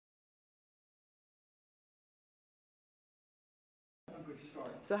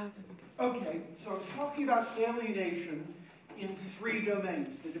sorry. Okay, so I was talking about alienation in three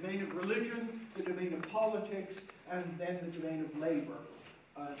domains: the domain of religion, the domain of politics, and then the domain of labor.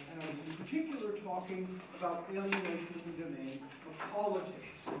 And I was in particular talking about alienation in the domain of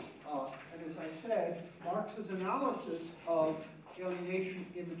politics. And as I said, Marx's analysis of alienation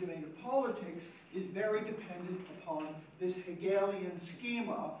in the domain of politics is very dependent upon this Hegelian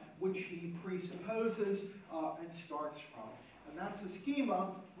schema, which he presupposes and starts from. And that's a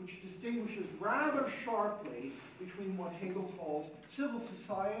schema which distinguishes rather sharply between what Hegel calls civil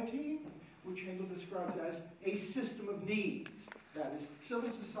society, which Hegel describes as a system of needs. That is,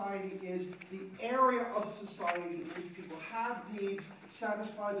 civil society is the area of society in which people have needs,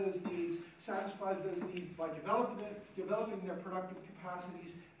 satisfy those needs by developing their productive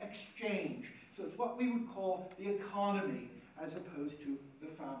capacities, exchange. So it's what we would call the economy as opposed to the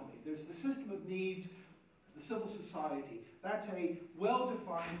family. There's the system of needs, the civil society. That's a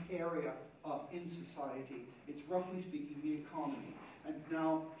well-defined area in society. It's roughly speaking the economy. And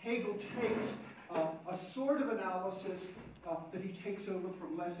now Hegel takes a sort of analysis that he takes over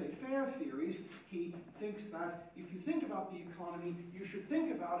from laissez-faire theories. He thinks that if you think about the economy, you should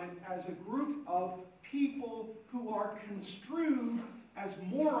think about it as a group of people who are construed as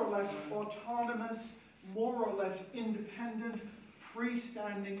more or less autonomous, more or less independent,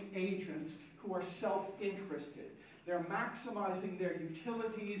 freestanding agents who are self-interested. They're maximizing their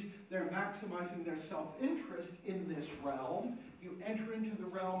utilities, they're maximizing their self-interest in this realm. You enter into the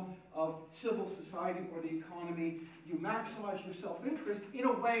realm of civil society or the economy, you maximize your self-interest in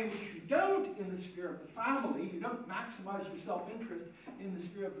a way which you don't in the sphere of the family. You don't maximize your self-interest in the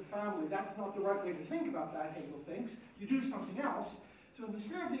sphere of the family. That's not the right way to think about that, Hegel thinks. You do something else. So in the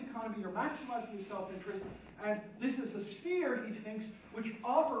sphere of the economy, you're maximizing your self-interest, and this is a sphere, he thinks, which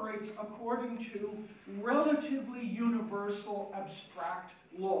operates according to relatively universal abstract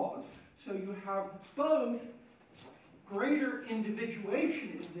laws. So you have both greater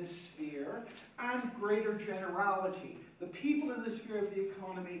individuation in this sphere and greater generality. The people in the sphere of the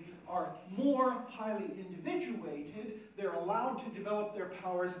economy are more highly individuated. They're allowed to develop their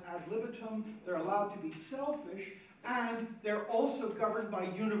powers ad libitum. They're allowed to be selfish. And they're also governed by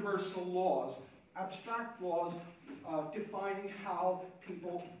universal laws, abstract laws defining how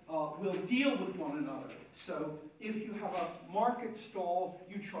people will deal with one another. So if you have a market stall,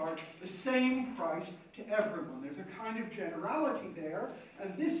 you charge the same price to everyone. There's a kind of generality there,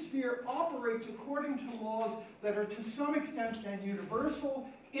 and this sphere operates according to laws that are to some extent then universal,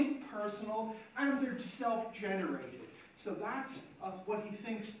 impersonal, and they're self-generated. So that's what he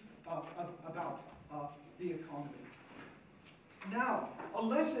thinks about the economy. Now,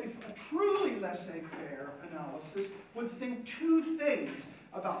 a truly laissez-faire analysis would think two things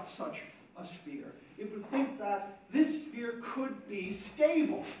about such a sphere. It would think that this sphere could be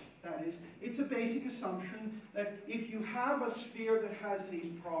stable. That is, it's a basic assumption that if you have a sphere that has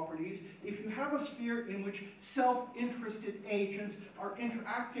these properties, if you have a sphere in which self-interested agents are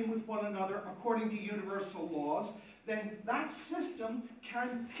interacting with one another according to universal laws, then that system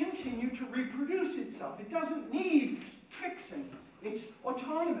can continue to reproduce itself. It doesn't need fixing. It's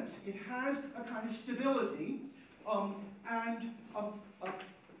autonomous. It has a kind of stability,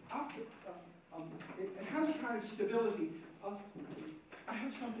 it has a kind of stability. I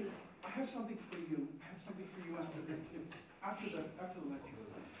have something for you. I have something for you after the lecture.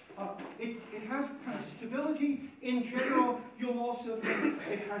 It has kind of stability. In general, you'll also think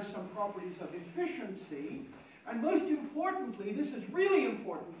it has some properties of efficiency. And most importantly, this is really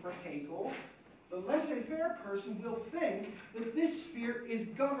important for Hegel, the laissez-faire person will think that this sphere is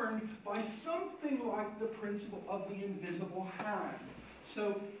governed by something like the principle of the invisible hand.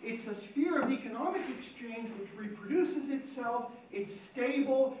 So it's a sphere of economic exchange which reproduces itself, it's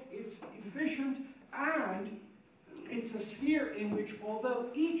stable, it's efficient, and it's a sphere in which, although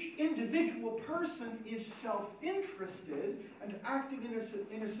each individual person is self-interested and acting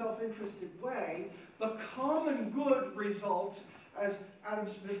in a self-interested way, the common good results, as Adam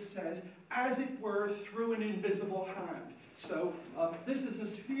Smith says, as it were, through an invisible hand. So this is a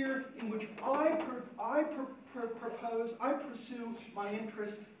sphere in which I pursue my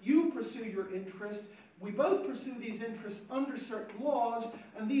interest, you pursue your interest, we both pursue these interests under certain laws,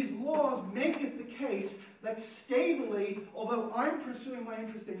 and these laws make it the case that stably, although I'm pursuing my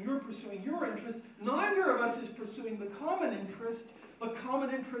interest and you're pursuing your interest, neither of us is pursuing the common interest. The common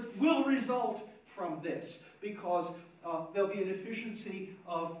interest will result from this, because there'll be an efficiency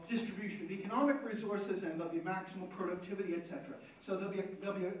of distribution of economic resources, and there'll be maximal productivity, etc. So there'll be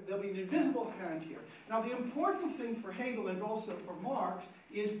an invisible hand here. Now, the important thing for Hegel and also for Marx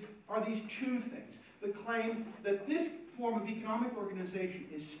are these two things. that claim that this form of economic organization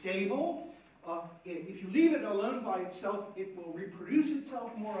is stable. If you leave it alone by itself, it will reproduce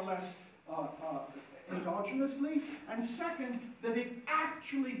itself more or less endogenously. And second, that it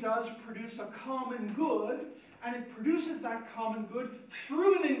actually does produce a common good, and it produces that common good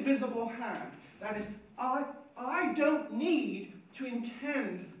through an invisible hand. That is, I don't need to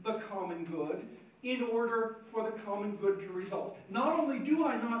intend the common good in order for the common good to result. Not only do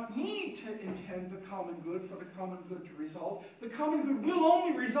I not need to intend the common good for the common good to result, the common good will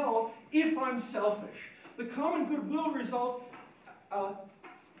only result if I'm selfish. The common good will result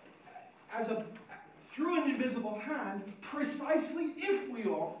through an invisible hand precisely if we are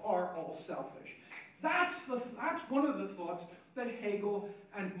all selfish. That's one of the thoughts that Hegel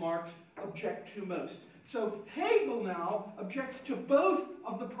and Marx object to most. So Hegel now objects to both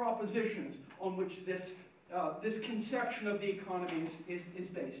of the propositions on which this conception of the economy is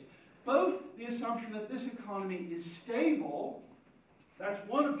based. Both the assumption that this economy is stable, that's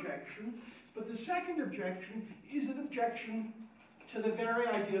one objection, but the second objection is an objection to the very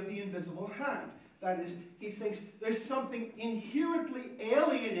idea of the invisible hand. That is, he thinks there's something inherently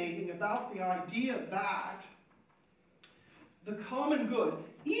alienating about the idea that the common good,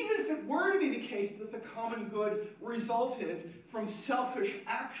 even if it were to be the case that the common good resulted from selfish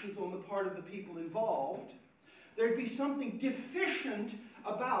actions on the part of the people involved, there'd be something deficient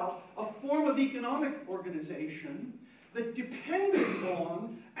about a form of economic organization that depended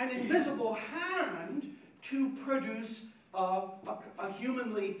on an invisible hand to produce a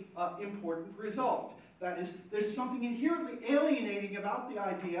humanly important result. That is, there's something inherently alienating about the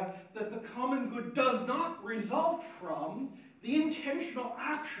idea that the common good does not result from the intentional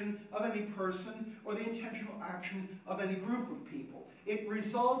action of any person or the intentional action of any group of people. It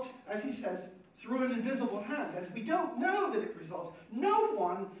results, as he says, through an invisible hand. As we don't know that it results, no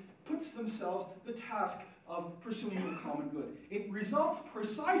one puts themselves the task of pursuing the common good. It results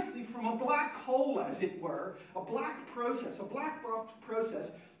precisely from a black hole, as it were, a black process, a black box process,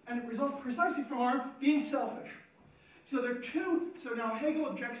 and it results precisely from our being selfish. So there are two, so now Hegel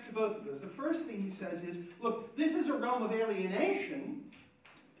objects to both of those. The first thing he says is, look, this is a realm of alienation.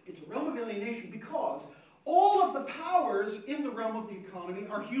 It's a realm of alienation because all of the powers in the realm of the economy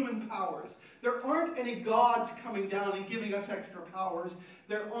are human powers. There aren't any gods coming down and giving us extra powers.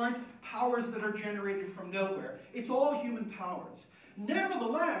 There aren't powers that are generated from nowhere. It's all human powers.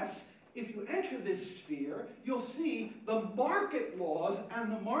 Nevertheless, if you enter this sphere, you'll see the market laws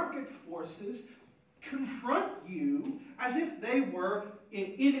and the market forces confront you as if they were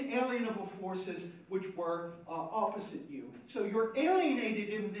inalienable forces which were opposite you. So you're alienated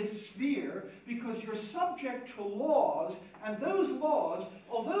in this sphere because you're subject to laws, and those laws,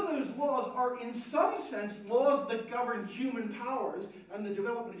 although those laws are in some sense laws that govern human powers and the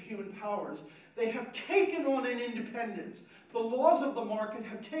development of human powers, they have taken on an independence. The laws of the market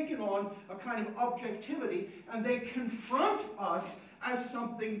have taken on a kind of objectivity, and they confront us as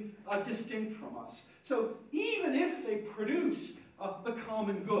something distinct from us. So even if they produce the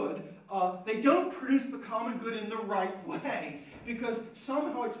common good, they don't produce the common good in the right way, because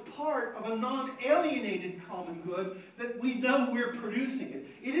somehow it's part of a non-alienated common good that we know we're producing it.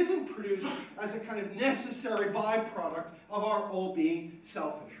 It isn't produced as a kind of necessary byproduct of our all being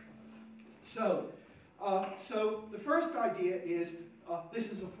selfish. So the first idea is this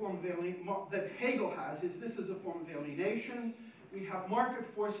is a form of alienation that Hegel has, is this is a form of alienation. We have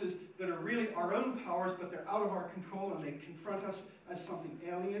market forces that are really our own powers, but they're out of our control and they confront us as something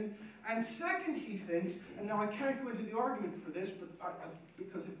alien. And second, he thinks, and now I can't go into the argument for this, but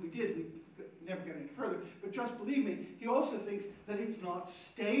because if we did, we'd never get any further, but just believe me, he also thinks that it's not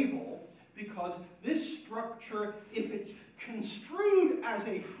stable, because this structure, if it's construed as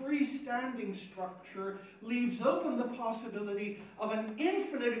a freestanding structure, leaves open the possibility of an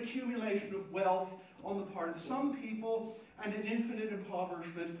infinite accumulation of wealth on the part of some people, and an infinite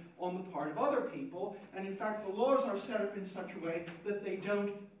impoverishment on the part of other people. And in fact, the laws are set up in such a way that they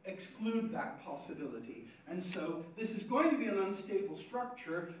don't exclude that possibility. And so this is going to be an unstable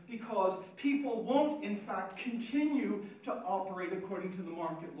structure because people won't, in fact, continue to operate according to the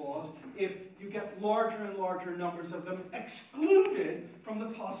market laws if you get larger and larger numbers of them excluded from the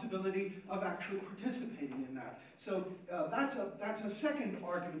possibility of actually participating in that. So that's a second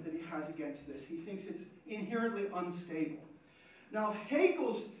argument that he has against this. He thinks it's inherently unstable. Now,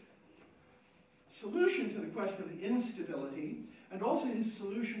 Hegel's solution to the question of instability, and also his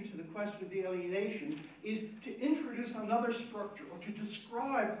solution to the question of the alienation, is to introduce another structure, or to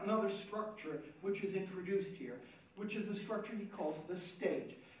describe another structure which is introduced here, which is a structure he calls the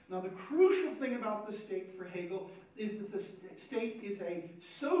state. Now, the crucial thing about the state for Hegel is that the state is a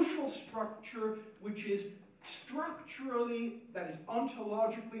social structure which is structurally, that is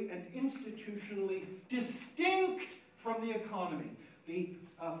ontologically and institutionally distinct from the economy.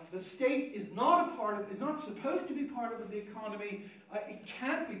 The state is not is not supposed to be part of the economy. It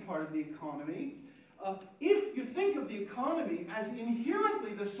can't be part of the economy. If you think of the economy as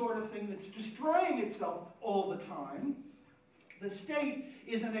inherently the sort of thing that's destroying itself all the time, the state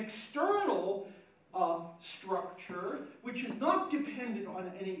is an external structure which is not dependent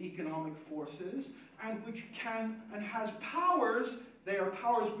on any economic forces and which can and has powers. They are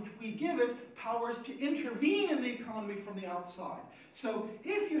powers which we give it, powers to intervene in the economy from the outside. So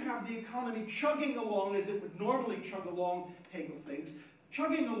if you have the economy chugging along as it would normally chug along, Hegel thinks,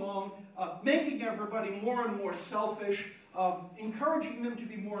 chugging along, making everybody more and more selfish, encouraging them to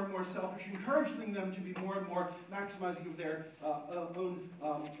be more and more selfish, encouraging them to be more and more maximizing of their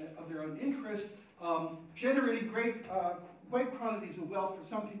own interest, generating great quantities of wealth for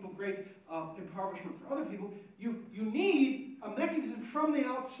some people, great impoverishment for other people. You need a mechanism from the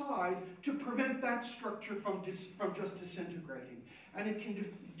outside to prevent that structure from just disintegrating. And it can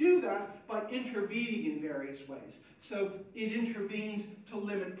do that by intervening in various ways. So it intervenes to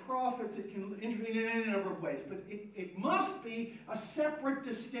limit profits, it can intervene in any number of ways, but it must be a separate,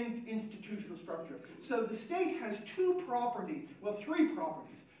 distinct institutional structure. So the state has two properties, well, three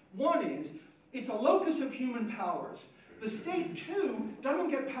properties. One is, it's a locus of human powers. The state, too,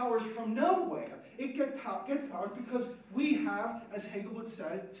 doesn't get powers from nowhere. It gets powers because we have, as Hegel would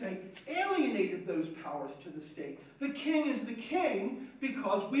say, alienated those powers to the state. The king is the king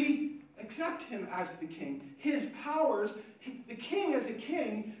because we accept him as the king. His powers, the king as a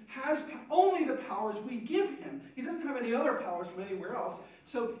king has only the powers we give him. He doesn't have any other powers from anywhere else.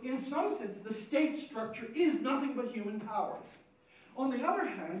 So in some sense, the state structure is nothing but human powers. On the other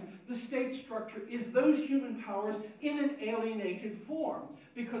hand, the state structure is those human powers in an alienated form,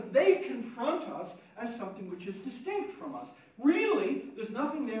 because they confront us as something which is distinct from us. Really, there's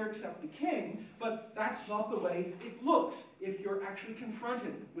nothing there except the king, but that's not the way it looks if you're actually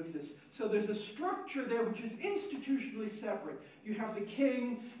confronted with this. So there's a structure there which is institutionally separate. You have the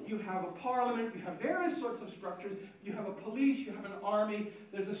king, you have a parliament, you have various sorts of structures, you have a police, you have an army.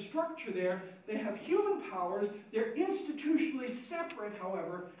 There's a structure there. They have human powers. They're institutionally separate,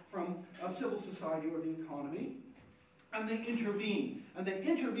 however, from civil society or the economy. And they intervene. And they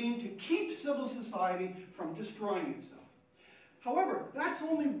intervene to keep civil society from destroying itself. However, that's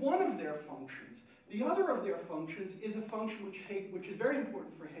only one of their functions. The other of their functions is a function which is very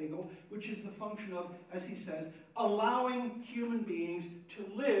important for Hegel, which is the function of, as he says, allowing human beings to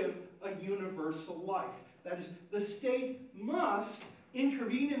live a universal life. That is, the state must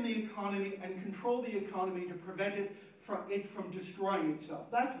intervene in the economy and control the economy to prevent it from destroying itself.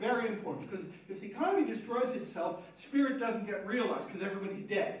 That's very important, because if the economy destroys itself, spirit doesn't get realized because everybody's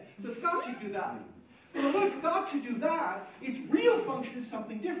dead. So it's got to do that. But although it's got to do that, its real function is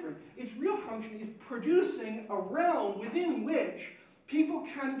something different. Its real function is producing a realm within which people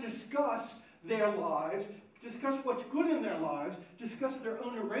can discuss their lives, discuss what's good in their lives, discuss their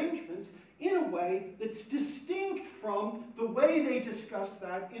own arrangements in a way that's distinct from the way they discuss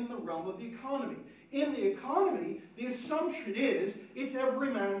that in the realm of the economy. In the economy, the assumption is it's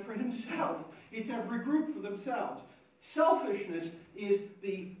every man for himself. It's every group for themselves. Selfishness is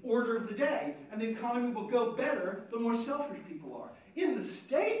the order of the day, and the economy will go better the more selfish people are. In the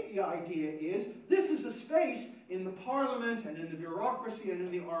state, the idea is this is a space in the parliament and in the bureaucracy and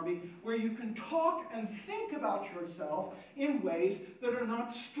in the army where you can talk and think about yourself in ways that are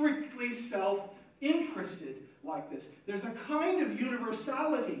not strictly self-interested like this. There's a kind of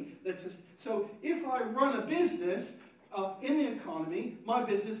universality that's so if I run a business in the economy, my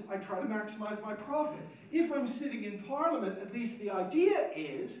business, I try to maximize my profit. If I'm sitting in Parliament, at least the idea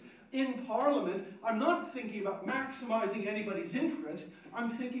is, in Parliament, I'm not thinking about maximizing anybody's interest,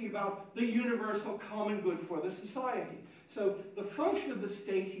 I'm thinking about the universal common good for the society. So the function of the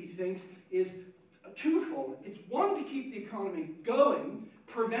state, he thinks, is twofold. It's one, to keep the economy going,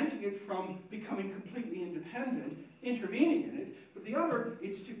 preventing it from becoming completely independent, intervening in it, but the other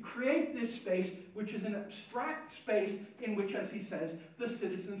is to create this space which is an abstract space in which, as he says, the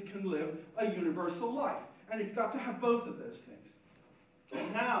citizens can live a universal life. And it's got to have both of those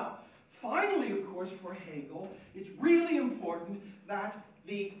things. Now, finally, of course, for Hegel, it's really important that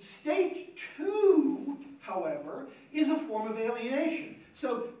the state, too, however, is a form of alienation.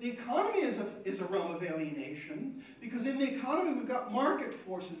 So the economy is a realm of alienation, because in the economy we've got market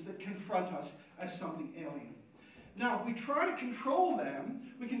forces that confront us as something alien. Now, we try to control them.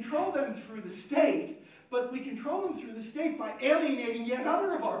 We control them through the state, but we control them through the state by alienating yet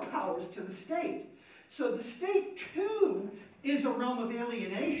other of our powers to the state. So the state, too, is a realm of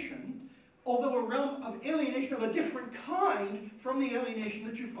alienation, although a realm of alienation of a different kind from the alienation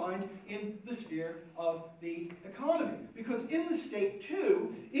that you find in the sphere of the economy. Because in the state,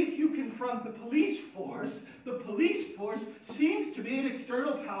 too, if you confront the police force seems to be an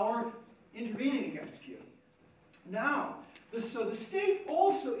external power intervening against you. Now, so the state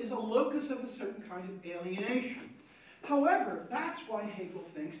also is a locus of a certain kind of alienation. However, that's why Hegel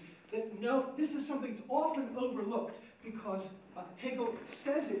thinks that no, this is something that's often overlooked, because Hegel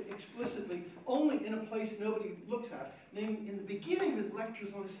says it explicitly only in a place nobody looks at, namely in the beginning of his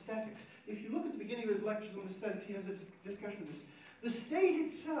lectures on aesthetics. If you look at the beginning of his lectures on aesthetics, he has a discussion of this. The state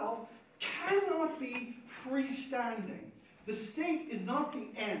itself cannot be freestanding. The state is not the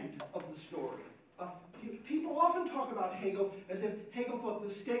end of the story. People often talk about Hegel as if Hegel thought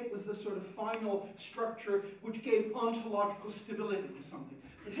the state was the sort of final structure which gave ontological stability to something.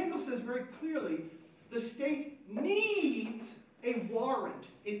 But Hegel says very clearly, the state needs a warrant.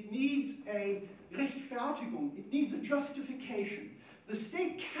 It needs a Rechtfertigung. It needs a justification. The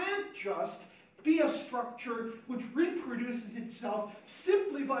state can't just be a structure which reproduces itself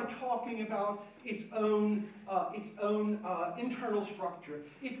simply by talking about its own internal structure.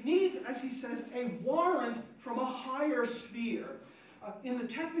 It needs, as he says, a warrant from a higher sphere. In the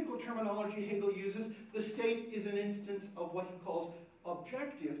technical terminology Hegel uses, the state is an instance of what he calls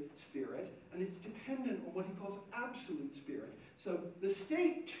objective spirit, and it's dependent on what he calls absolute spirit. So the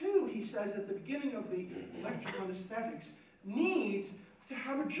state, too, he says at the beginning of the lecture on aesthetics, needs to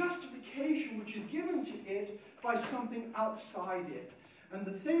have a justification which is given to it by something outside it. And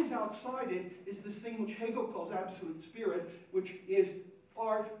the things outside it is this thing which Hegel calls absolute spirit, which is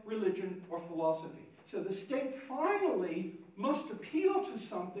art, religion, or philosophy. So the state finally must appeal to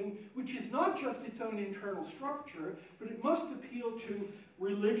something which is not just its own internal structure, but it must appeal to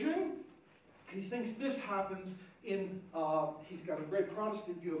religion. He thinks this happens in, he's got a very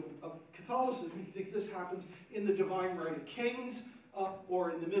Protestant view of Catholicism. He thinks this happens in the divine right of kings,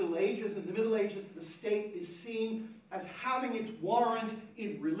 or in the Middle Ages. In the Middle Ages, the state is seen as having its warrant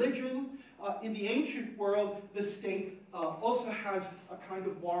in religion. In the ancient world, the state also has a kind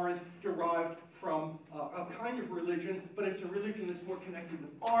of warrant derived from a kind of religion, but it's a religion that's more connected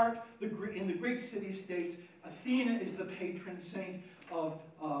with art. In the Greek city-states, Athena is the patron saint of,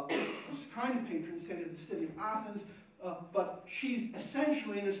 kind of patron saint of the city of Athens, but she's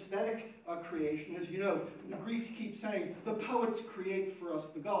essentially an aesthetic creation. As you know, the Greeks keep saying, the poets create for us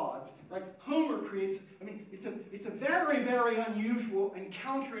the gods, right? Homer creates, I mean, it's a very, very unusual and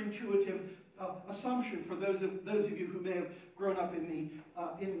counterintuitive assumption for those of you who may have grown up in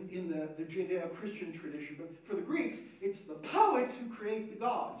the Judeo-Christian tradition. But for the Greeks, it's the poets who create the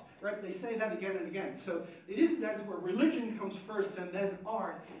gods, right? They say that again and again. So it isn't as where religion comes first and then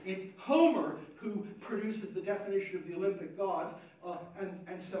art. It's Homer who produces the definition of the Olympic gods.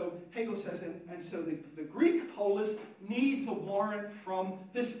 And so Hegel says, and so the Greek polis needs a warrant from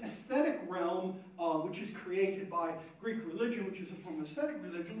this aesthetic realm, which is created by Greek religion, which is a form of aesthetic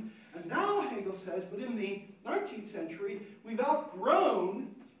religion. And now Hegel says, but in the 19th century, we've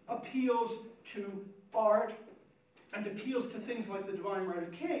outgrown appeals to art and appeals to things like the divine right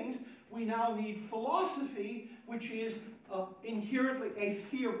of kings. We now need philosophy, which is inherently a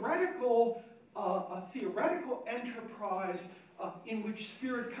theoretical enterprise in which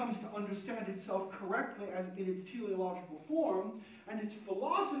spirit comes to understand itself correctly as in its teleological form, and it's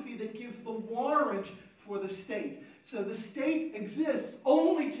philosophy that gives the warrant for the state. So the state exists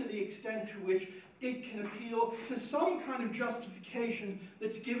only to the extent to which it can appeal to some kind of justification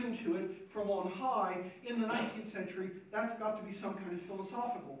that's given to it from on high. In the 19th century, that's got to be some kind of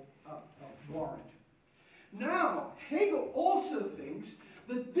philosophical warrant. Now, Hegel also thinks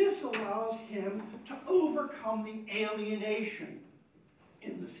that this allows him to overcome the alienation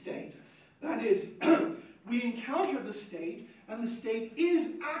in the state. That is, we encounter the state, and the state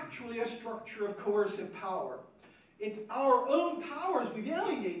is actually a structure of coercive power. It's our own powers we've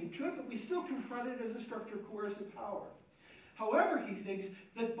alienated to it, but we still confront it as a structure of coercive power. However, he thinks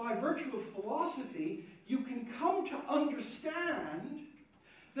that by virtue of philosophy, you can come to understand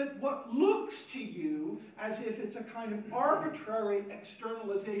that what looks to you as if it's a kind of arbitrary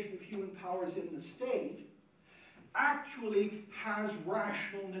externalization of human powers in the state actually has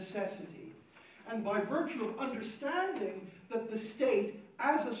rational necessity. And by virtue of understanding that the state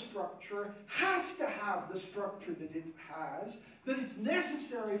as a structure has to have the structure that it has, that it's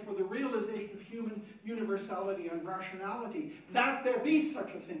necessary for the realization of human universality and rationality, that there be such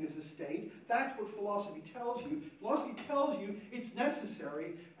a thing as a state. That's what philosophy tells you. Philosophy tells you it's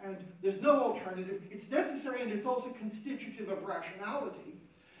necessary, and there's no alternative. It's necessary, and it's also constitutive of rationality.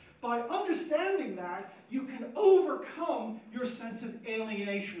 By understanding that, you can overcome your sense of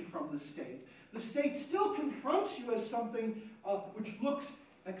alienation from the state. The state still confronts you as something which looks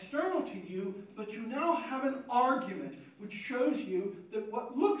external to you, but you now have an argument which shows you that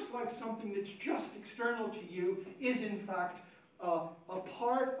what looks like something that's just external to you is in fact a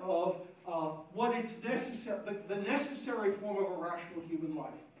part of what is necessary, the necessary form of a rational human life.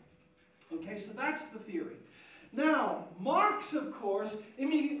 Okay, so that's the theory. Now, Marx, of course,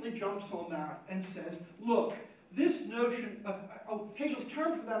 immediately jumps on that and says, look, this notion of, Hegel's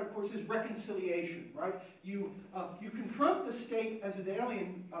term for that, of course, is reconciliation, right? You confront the state as an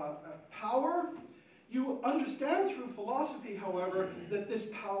alien power. You understand through philosophy, however, that this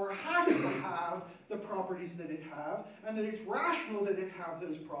power has to have the properties that it has, and that it's rational that it have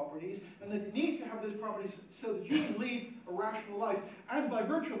those properties, and that it needs to have those properties so that you can lead a rational life. And by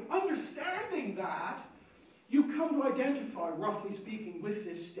virtue of understanding that, you come to identify, roughly speaking, with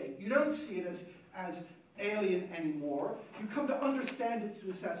this state. You don't see it as alien anymore. You come to understand its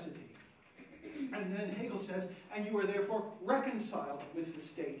necessity. And then Hegel says, and you are therefore reconciled with the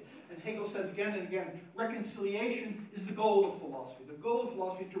state. And Hegel says again and again, reconciliation is the goal of philosophy. The goal of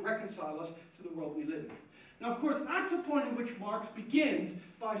philosophy is to reconcile us to the world we live in. Now, of course, that's the point in which Marx begins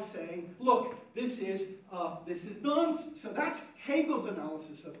by saying, look, this is nonsense. So that's Hegel's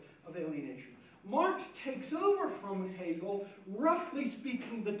analysis of alienation. Marx takes over from Hegel, roughly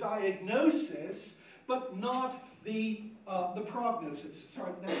speaking, the diagnosis, but not the prognosis.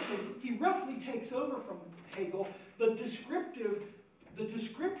 Sorry, so he roughly takes over from Hegel the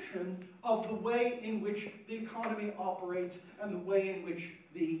description of the way in which the economy operates and the way in which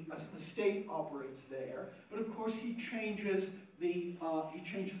the state operates there. But of course, he changes the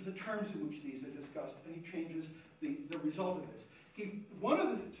terms in which these are discussed, and he changes the result of this.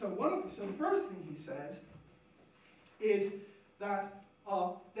 So the first thing he says is that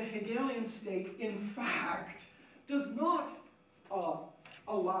the Hegelian state, in fact, does not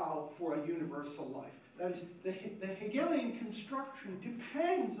allow for a universal life. That is, the Hegelian construction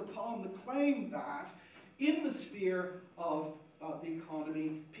depends upon the claim that in the sphere of the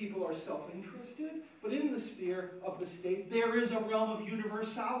economy, people are self-interested, but in the sphere of the state, there is a realm of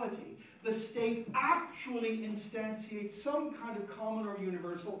universality. The state actually instantiates some kind of common or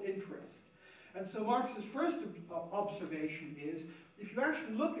universal interest. And so Marx's first observation is, if you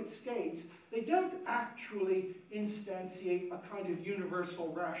actually look at states, they don't actually instantiate a kind of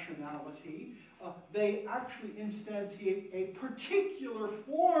universal rationality. They actually instantiate a particular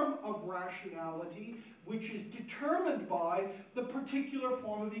form of rationality which is determined by the particular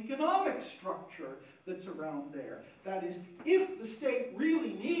form of economic structure that's around there. That is, if the state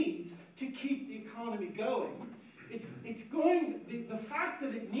really needs to keep the economy going, the fact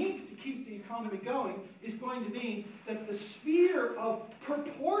that it needs to keep the economy going is going to mean that the sphere of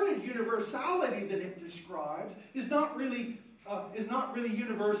purported universality that it describes is not really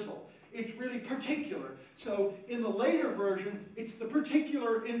universal. It's really particular. So in the later version, it's the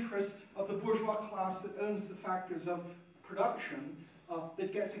particular interests of the bourgeois class that owns the factors of production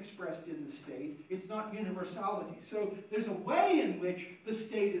that gets expressed in the state. It's not universality. So there's a way in which the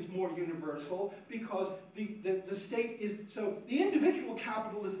state is more universal because the state is, so the individual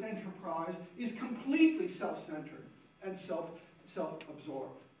capitalist enterprise is completely self-centered and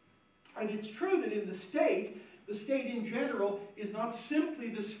self-absorbed. And it's true that in the state in general is not simply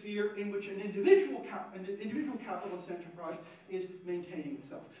the sphere in which an individual capitalist enterprise is maintaining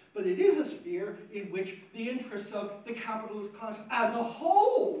itself, but it is a sphere in which the interests of the capitalist class as a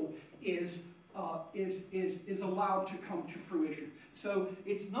whole is allowed to come to fruition. So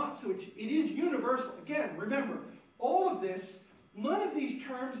it is universal. Again, remember, all of this, none of these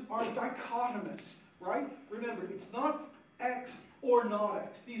terms are dichotomous, right? Remember, it's not X or not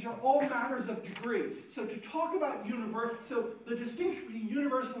X. These are all matters of degree. So to talk about so the distinction between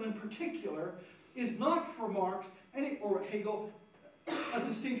universal and particular is not for Marx or Hegel a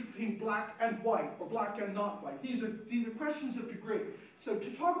distinction between black and white or black and not white. These are questions of degree. So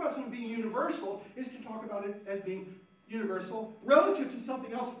to talk about something being universal is to talk about it as being universal relative to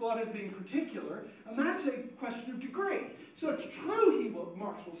something else thought as being particular, and that's a question of degree. So it's true,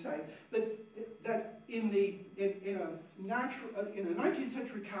 Marx will say, that in a 19th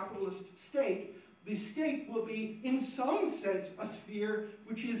century capitalist state, the state will be, in some sense, a sphere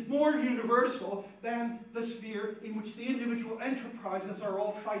which is more universal than the sphere in which the individual enterprises are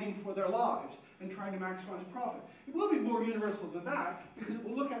all fighting for their lives and trying to maximize profit. It will be more universal than that because it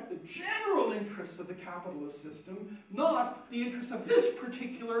will look at the general interests of the capitalist system, not the interests of this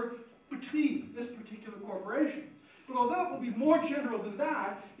particular corporation. But although it will be more general than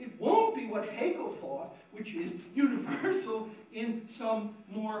that, it won't be what Hegel thought, which is universal in some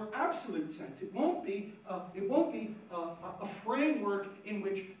more absolute sense. It won't be a framework in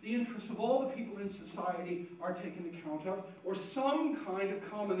which the interests of all the people in society are taken account of, or some kind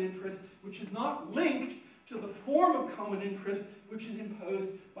of common interest which is not linked to the form of common interest which is imposed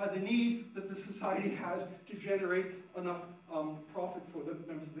by the need that the society has to generate enough profit for the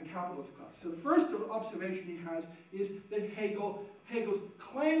members of the capitalist class. So the first observation he has is that Hegel's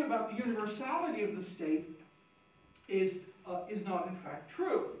claim about the universality of the state is not in fact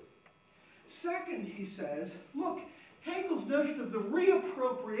true. Second, he says, look, Hegel's notion of the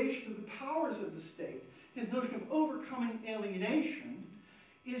reappropriation of the powers of the state, his notion of overcoming alienation,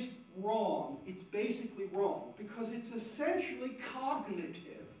 is wrong. It's basically wrong because it's essentially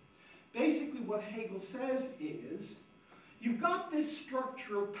cognitive. Basically what Hegel says is, you've got this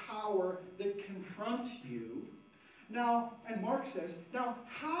structure of power that confronts you. Now, and Marx says, now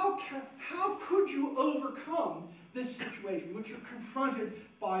how could you overcome this situation in which you're confronted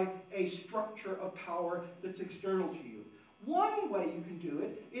by a structure of power that's external to you? One way you can do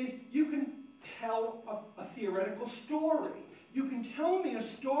it is you can tell a theoretical story. You can tell me a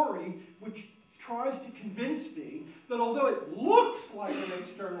story which tries to convince me that although it looks like an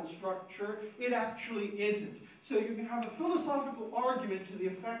external structure, it actually isn't. So you can have a philosophical argument to the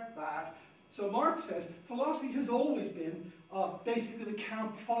effect that, so Marx says, philosophy has always been basically the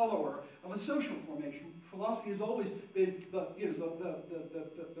camp follower of a social formation. Philosophy has always been the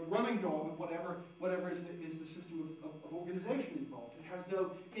running dog of whatever is the system of organization involved. It has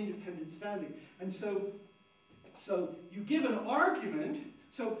no independent standing. And so you give an argument.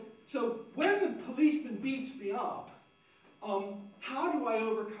 So when the policeman beats me up, how do I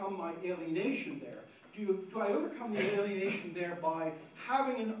overcome my alienation there? Do I overcome the alienation there by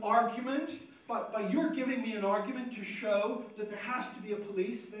having an argument, by your giving me an argument to show that there has to be a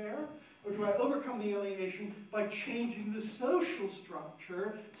police there? Or do I overcome the alienation by changing the social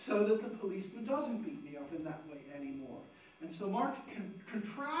structure so that the policeman doesn't beat me up in that way anymore? And so Marx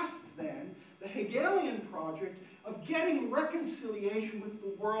contrasts then the Hegelian project of getting reconciliation with the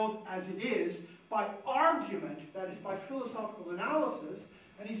world as it is by argument, that is by philosophical analysis,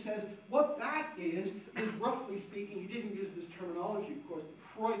 and he says what that is roughly speaking, he didn't use this terminology of course,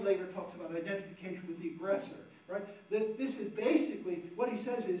 but Freud later talks about identification with the aggressor, right? That this is basically, what he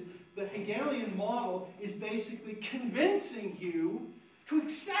says is, the Hegelian model is basically convincing you to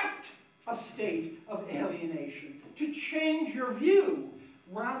accept a state of alienation, to change your view,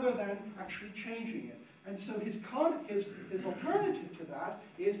 rather than actually changing it. And so his alternative to that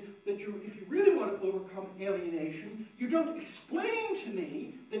is that if you really want to overcome alienation, you don't explain to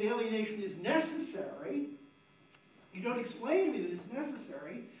me that alienation is necessary. You don't explain to me that it's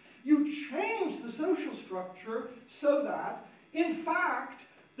necessary. You change the social structure so that, in fact,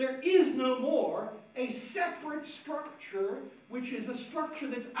 there is no more a separate structure, which is a structure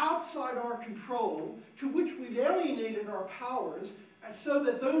that's outside our control, to which we've alienated our powers, and so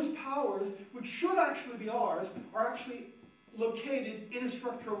that those powers, which should actually be ours, are actually located in a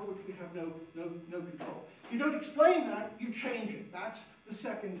structure over which we have no control. You don't explain that, you change it. That's the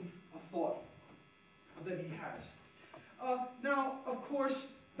second thought that he has. Now, of course,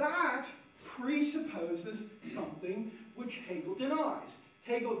 that presupposes something which Hegel denies.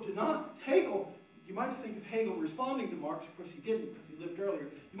 You might think of Hegel responding to Marx, of course he didn't because he lived earlier.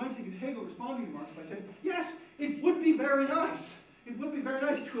 You might think of Hegel responding to Marx by saying, yes, it would be very nice. It would be very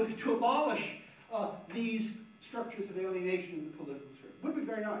nice to abolish these structures of alienation in the political sphere. It would be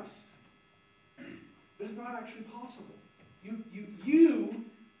very nice. But it's not actually possible.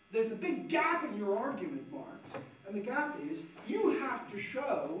 There's a big gap in your argument, Marx, and the gap is you have to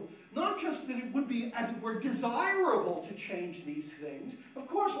show not just that it would be, as it were, desirable to change these things. Of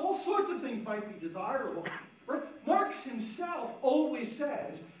course, all sorts of things might be desirable. Right? Marx himself always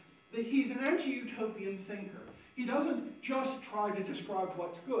says that he's an anti-utopian thinker. He doesn't just try to describe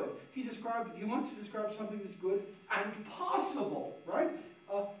what's good. He wants to describe something that's good and possible, right?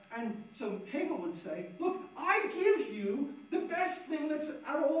 And so Hegel would say, look, I give you the best thing that's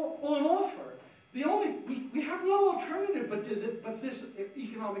at all on offer. We have no alternative but this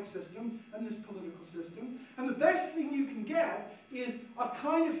economic system and this political system. And the best thing you can get is a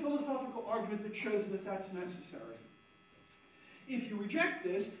kind of philosophical argument that shows that that's necessary. If you reject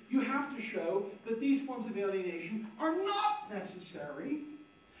this, you have to show that these forms of alienation are not necessary.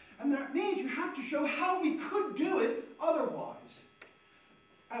 And that means you have to show how we could do it otherwise.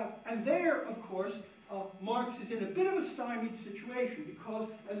 And there, of course, Marx is in a bit of a stymied situation because,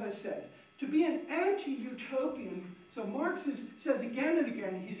 as I said, to be an anti-utopian So Marx says again and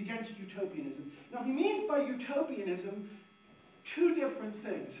again he's against utopianism. Now he means by utopianism two different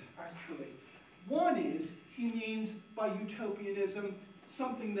things, actually. One is, he means by utopianism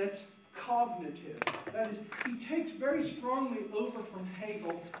something that's cognitive. That is, he takes very strongly over from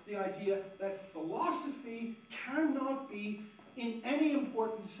Hegel the idea that philosophy cannot be, in any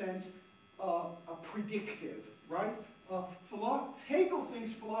important sense, predictive, right? Hegel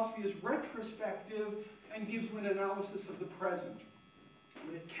thinks philosophy is retrospective and gives you an analysis of the present.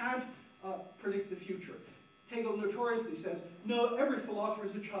 But it can't predict the future. Hegel notoriously says, no, every philosopher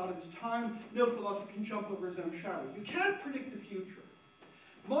is a child of his time. No philosopher can jump over his own shadow. You can't predict the future.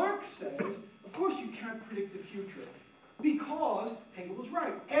 Marx says, of course you can't predict the future, because Hegel was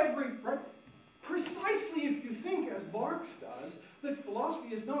right. Precisely if you think, as Marx does, that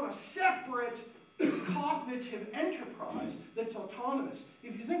philosophy is not a separate cognitive enterprise that's autonomous.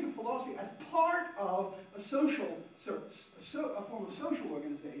 If you think of philosophy as part of a a form of social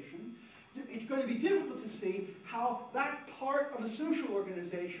organization, it's going to be difficult to see how that part of a social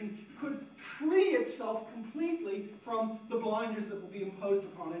organization could free itself completely from the blinders that will be imposed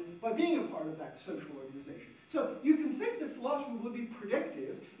upon it by being a part of that social organization. So you can think that philosophy will be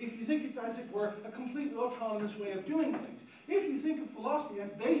predictive if you think it's, as it were, a completely autonomous way of doing things. If you think of philosophy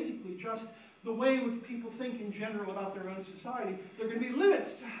as basically just the way in which people think in general about their own society, there are going to be limits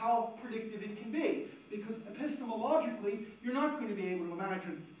to how predictive it can be. Because epistemologically, you're not going to be able to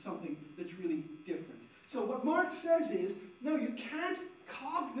imagine something that's really different. So what Marx says is, no, you can't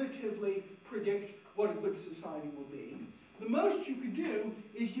cognitively predict what a good society will be. The most you can do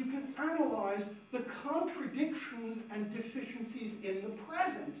is you can analyze the contradictions and deficiencies in the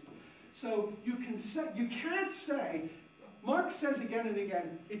present. So you can't say, Marx says again and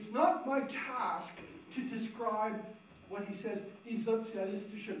again, it's not my task to describe what he says, die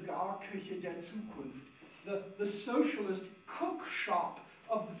sozialistische Garküche der Zukunft, the socialist cookshop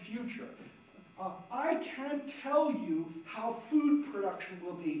of the future. I can't tell you how food production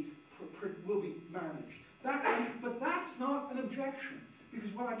will be managed. But that's not an objection,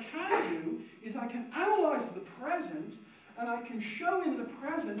 because what I can do is I can analyze the present, and I can show in the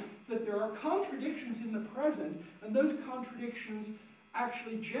present that there are contradictions in the present, and those contradictions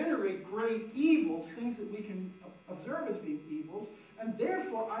actually generate great evils, things that we can observe as being evils, and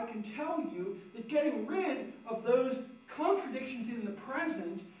therefore I can tell you that getting rid of those contradictions in the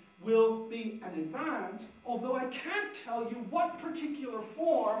present will be an advance, although I can't tell you what particular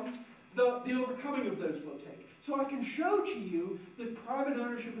form the overcoming of those will take. So I can show to you that private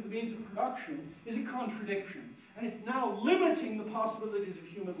ownership of the means of production is a contradiction, and it's now limiting the possibilities of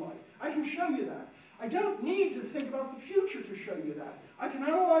human life. I can show you that. I don't need to think about the future to show you that. I can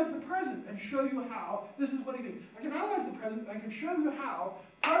analyze the present and show you how, this is what he thinks. I can analyze the present, I can show you how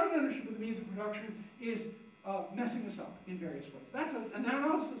private ownership of the means of production is messing us up in various ways. That's an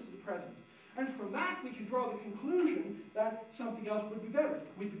analysis of the present. And from that, we can draw the conclusion that something else would be better.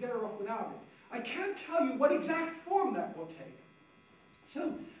 We'd be better off without it. I can't tell you what exact form that will take.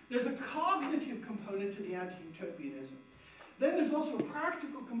 So there's a cognitive component to the anti-utopianism. Then there's also a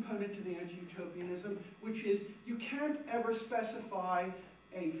practical component to the anti-utopianism, which is you can't ever specify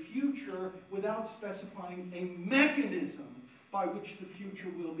a future without specifying a mechanism by which the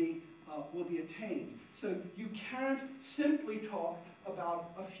future will be attained. So you can't simply talk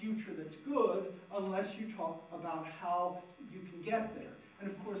about a future that's good unless you talk about how you can get there.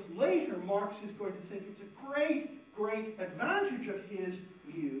 And of course, later, Marx is going to think it's a great, great advantage of his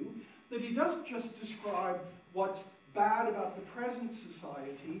view that he doesn't just describe what's bad about the present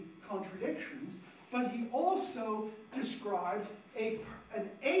society, contradictions, but he also describes an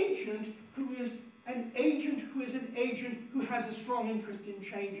agent who is an agent who has a strong interest in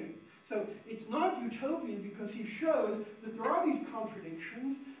changing. So it's not utopian because he shows that there are these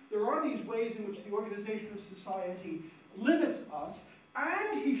contradictions, there are these ways in which the organization of society limits us,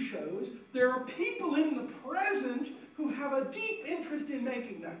 and he shows there are people in the present who have a deep interest in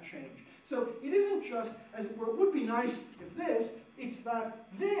making that change. So it isn't just, as it were, it would be nice if this, it's that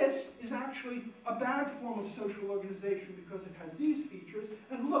this is actually a bad form of social organization because it has these features.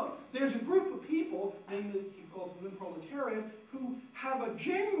 And look, there's a group of people, namely he calls them the proletariat, who have a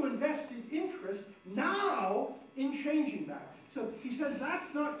genuine vested interest now in changing that. So he says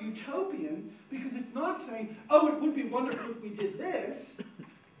that's not utopian because it's not saying, oh, it would be wonderful if we did this.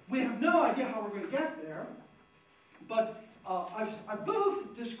 We have no idea how we're going to get there. But I've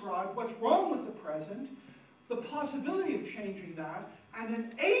both described what's wrong with the present, the possibility of changing that, and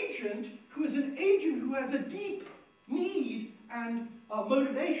an agent who has a deep need and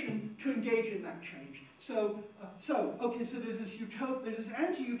motivation to engage in that change. Okay, so there's this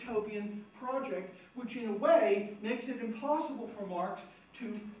anti-utopian project, which in a way makes it impossible for Marx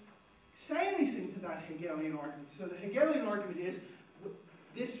to say anything to that Hegelian argument. So the Hegelian argument is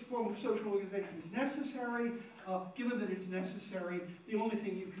this form of social organization is necessary. Given that it's necessary, the only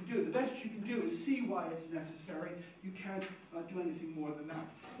thing you can do, the best you can do, is see why it's necessary. You can't do anything more than that.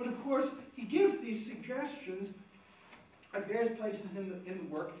 But of course, he gives these suggestions at various places in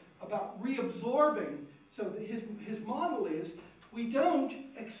the work about reabsorbing. So his model is, we don't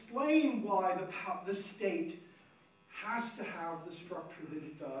explain why the state has to have the structure that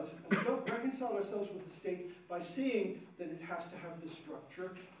it does, and we don't reconcile ourselves with the state by seeing that it has to have this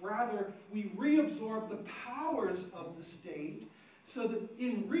structure. Rather, we reabsorb the powers of the state, so that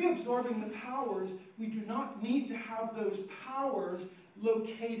in reabsorbing the powers, we do not need to have those powers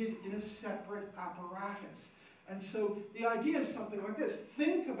located in a separate apparatus. And so the idea is something like this.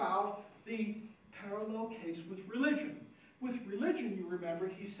 Think about the parallel case with religion. With religion, you remember,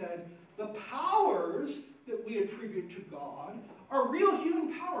 he said, the powers that we attribute to God are real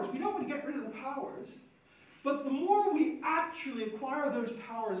human powers. We don't want to get rid of the powers, but the more we actually acquire those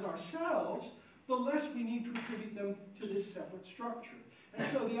powers ourselves, the less we need to attribute them to this separate structure. And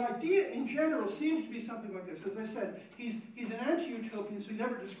so the idea in general seems to be something like this. As I said, he's an anti-utopian, so he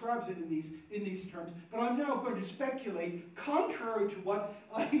never describes it in these terms. But I'm now going to speculate, contrary to what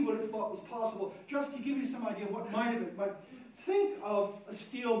he would have thought was possible, just to give you some idea of what might have been. Think of a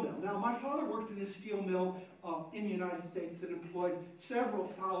steel mill. Now, my father worked in a steel mill in the United States that employed several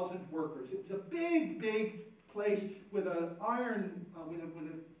thousand workers. It was a big, big place with an iron, with a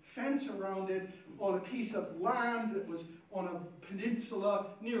fence around it, on a piece of land that was on a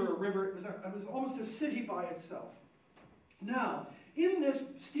peninsula near a river. It was almost a city by itself. Now, in this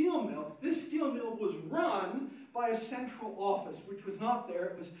steel mill was run by a central office, which was not there.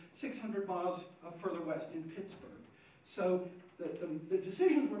 It was 600 miles further west in Pittsburgh. So the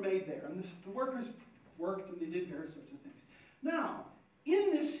decisions were made there, and the workers worked and they did various sorts of things. Now,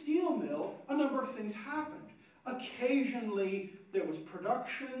 in this steel mill, a number of things happened. Occasionally, there was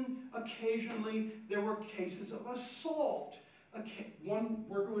production. Occasionally, there were cases of assault. One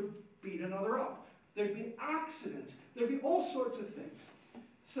worker would beat another up. There'd be accidents. There'd be all sorts of things.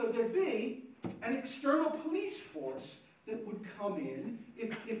 So there'd be an external police force that would come in.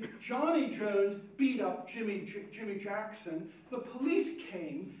 If Johnny Jones beat up Jimmy Jackson, the police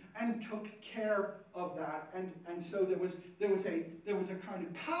came and took care of that, and so there was a kind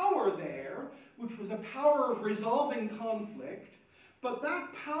of power there, which was a power of resolving conflict. But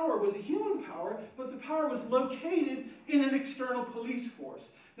that power was a human power, but the power was located in an external police force.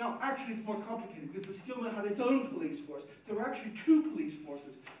 Now, actually, it's more complicated because the steel mill had its own police force. There were actually two police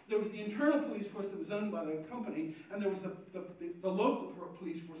forces. There was the internal police force that was owned by the company, and there was the local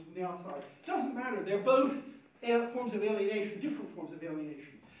police force from the outside. It doesn't matter. They're both forms of alienation, different forms of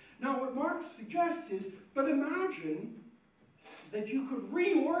alienation. Now, what Marx suggests is, but imagine that you could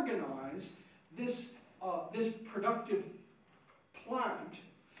reorganize this productive plant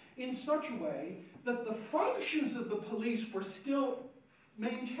in such a way that the functions of the police were still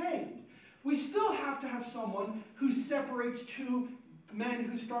maintained. We still have to have someone who separates two men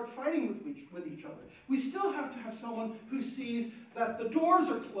who start fighting with each other. We still have to have someone who sees that the doors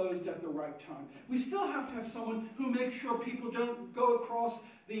are closed at the right time. We still have to have someone who makes sure people don't go across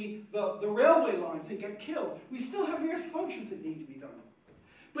the railway lines and get killed. We still have various functions that need to be done.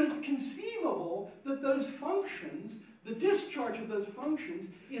 But it's conceivable that those functions, the discharge of those functions,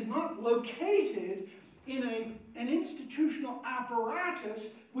 is not located in an institutional apparatus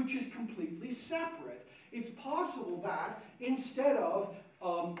which is completely separate. It's possible that instead of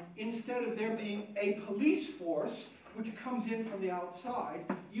there being a police force which comes in from the outside,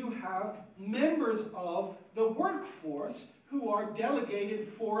 you have members of the workforce who are delegated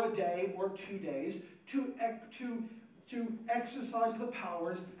for a day or 2 days to exercise the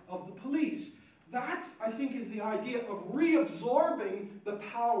powers of the police. That, I think, is the idea of reabsorbing the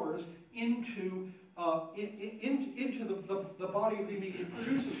powers into the body of the immediate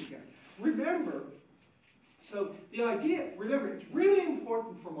producers again. Remember, it's really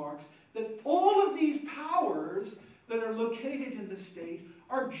important for Marx that all of these powers that are located in the state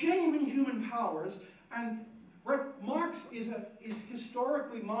are genuine human powers, and Marx is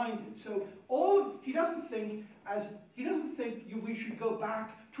historically minded. So he doesn't think we should go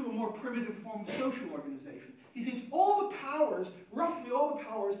back to a more primitive form of social organization. He thinks all the powers, roughly all the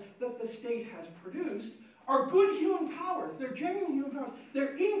powers that the state has produced, are good human powers. They're genuine human powers.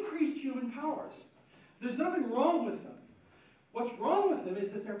 They're increased human powers. There's nothing wrong with them. What's wrong with them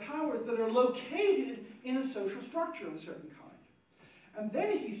is that they're powers that are located in a social structure of a certain kind. And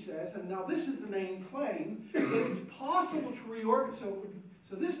then he says, and now this is the main claim, that it's possible to reorganize,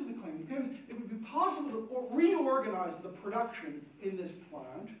 so this is the claim, it would be possible to reorganize the production in this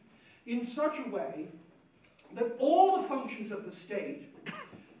plant in such a way that all the functions of the state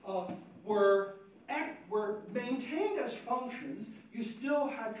were maintained as functions. You still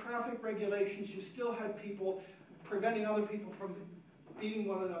had traffic regulations, you still had people preventing other people from beating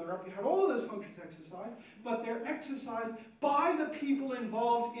one another up. You had all of those functions exercised, but they're exercised by the people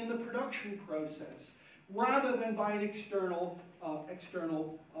involved in the production process, rather than by an external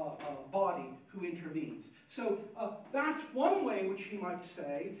body who intervenes. So that's one way in which you might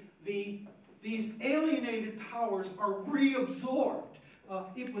say these alienated powers are reabsorbed.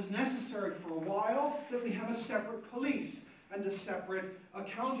 It was necessary for a while that we have a separate police and a separate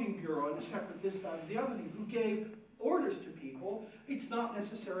accounting bureau and a separate this, that, and the other thing who gave orders to people. It's not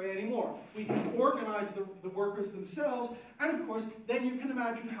necessary anymore. We can organize the workers themselves, and of course, then you can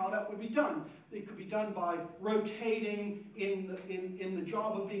imagine how that would be done. It could be done by rotating in the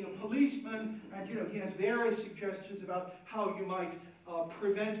job of being a policeman, and he has various suggestions about how you might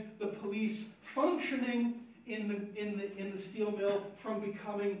prevent the police functioning in the steel mill from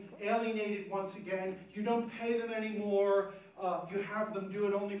becoming alienated once again. You don't pay them anymore. You have them do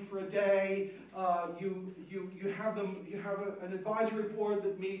it only for a day. You have an advisory board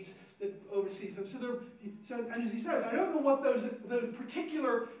that meets, that oversees them. And as he says, I don't know what those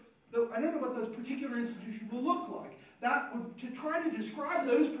particular institutions will look like. To try to describe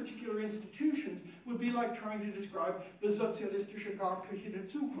those particular institutions would be like trying to describe the sozialistische Garküche der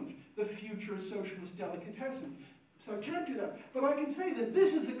Zukunft, the future socialist delicatessen. So I can't do that. But I can say that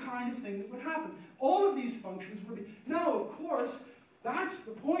this is the kind of thing that would happen. All of these functions would be. Now, of course, that's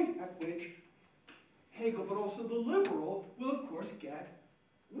the point at which Hegel, but also the liberal, will of course get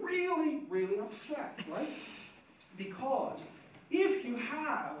really, really upset, right? Because if you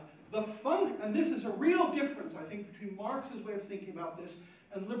have the and this is a real difference, I think, between Marx's way of thinking about this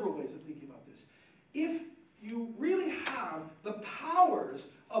and liberal ways of thinking about this. If you really have the powers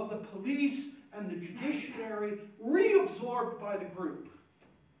of the police and the judiciary reabsorbed by the group,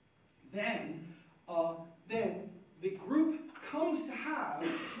 then the group comes to have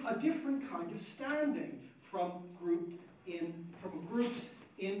a different kind of standing from groups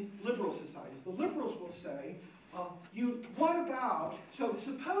in liberal societies. The liberals will say, what about, so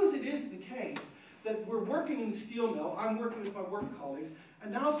suppose it is the case that we're working in the steel mill, I'm working with my work colleagues,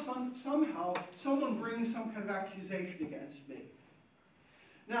 and now somehow someone brings some kind of accusation against me.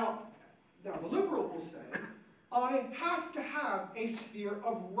 Now the liberal will say, I have to have a sphere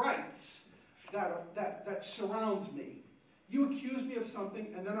of rights that surrounds me. You accuse me of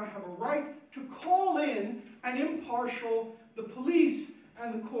something, and then I have a right to call in an impartial, the police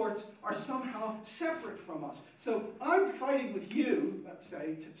and the courts are somehow separate from us. So I'm fighting with you, let's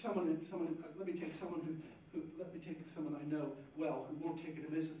say, let me take someone I know well, who won't take it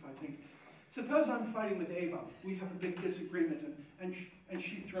amiss if I think. Suppose I'm fighting with Ava. We have a big disagreement, and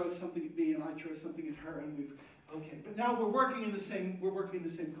she throws something at me, and I throw something at her, and okay. But now we're working in the same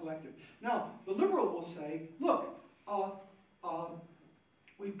collective. Now the liberal will say, look,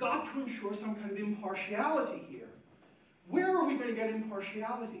 we've got to ensure some kind of impartiality here. Where are we going to get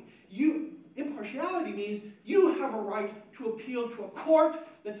impartiality? Impartiality means you have a right to appeal to a court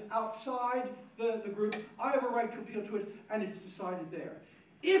that's outside the group. I have a right to appeal to it, and it's decided there.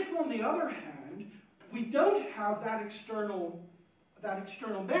 If, on the other hand, we don't have that external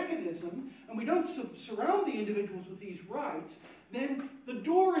mechanism, and we don't surround the individuals with these rights, then the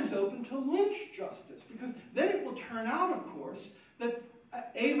door is open to lynch justice, because then it will turn out, of course, that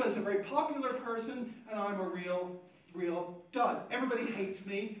Ava is a very popular person, and I'm a real dud. Everybody hates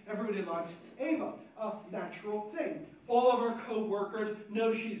me, everybody likes Ava. A natural thing. All of our co-workers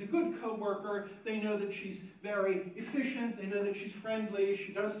know she's a good co-worker, they know that she's very efficient, they know that she's friendly,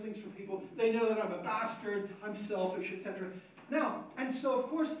 she does things for people, they know that I'm a bastard, I'm selfish, etc. Now, and so of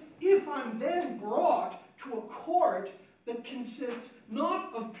course, if I'm then brought to a court that consists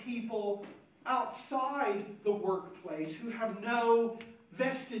not of people outside the workplace who have no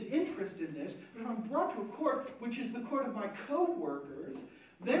vested interest in this, but if I'm brought to a court which is the court of my co-workers,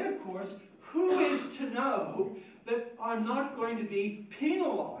 then of course, who is to know that I'm not going to be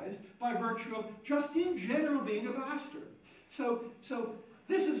penalized by virtue of just in general being a bastard? So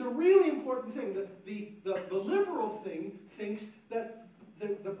this is a really important thing. The liberal thing thinks that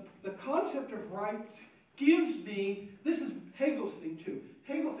the concept of rights gives me, this is Hegel's thing too.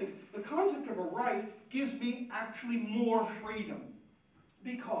 Hegel thinks the concept of a right gives me actually more freedom,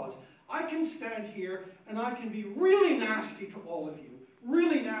 because I can stand here and I can be really nasty to all of you,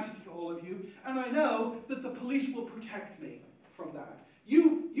 and I know that the police will protect me from that.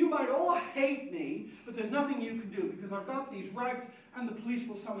 I've got these rights, and the police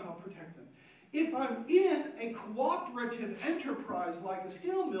will somehow protect them. If I'm in a cooperative enterprise like a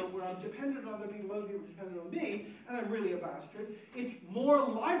steel mill where I'm dependent on other people, other people dependent on me, and I'm really a bastard, it's more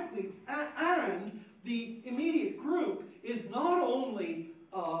likely, and the immediate group is not only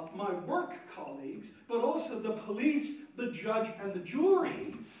my work colleagues, but also the police, the judge, and the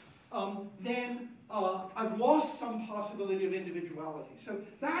jury, then I've lost some possibility of individuality. So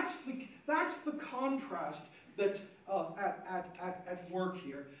that's the contrast that's at work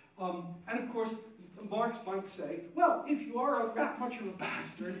here. And of course, Marx might say, well, if you are that much of a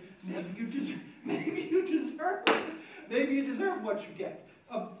bastard, maybe you deserve what you get.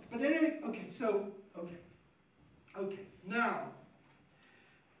 But anyway, okay. Now,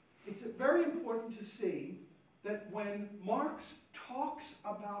 it's very important to see that when Marx talks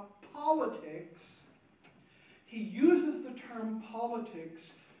about politics, he uses the term politics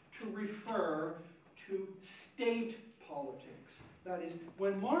to refer to state politics. That is,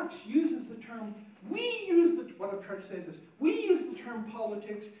 when Marx uses the term, what I'm trying to say is this, we use the term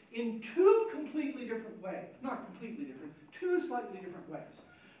politics in two completely different ways. Not completely different, two slightly different ways.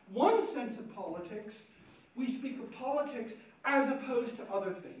 One sense of politics, we speak of politics as opposed to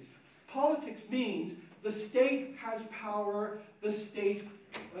other things. Politics means the state has power, the state,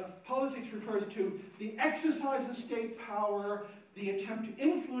 politics refers to the exercise of state power, the attempt to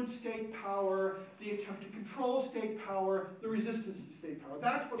influence state power, the attempt to control state power, the resistance to state power.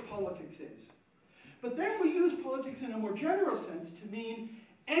 That's what politics is. But then we use politics in a more general sense to mean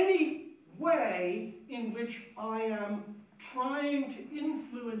any way in which I am trying to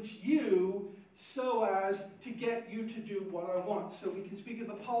influence you so as to get you to do what I want. So we can speak of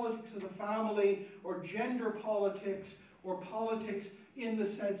the politics of the family, or gender politics, or politics in the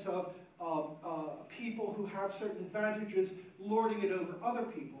sense of people who have certain advantages lording it over other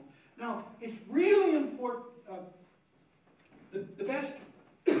people. Now, it's really important, the best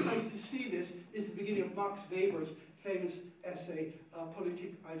place to see this is the beginning of Max Weber's famous essay,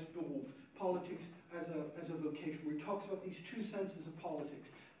 Politik als Beruf, politics as a vocation, where he talks about these two senses of politics.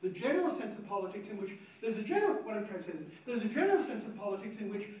 The general sense of politics in which, there's a general sense of politics in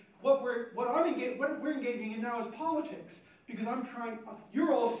which what we're engaging in now is politics. Because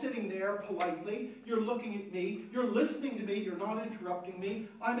you're all sitting there politely, you're looking at me, you're listening to me, you're not interrupting me,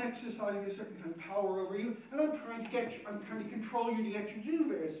 I'm exercising a certain kind of power over you, and I'm trying to control you to get you to do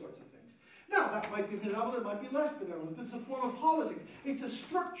various sorts of things. Now, that might be benevolent, it might be less benevolent, but it's a form of politics. It's a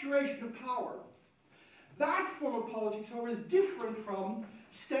structuration of power. That form of politics, however, is different from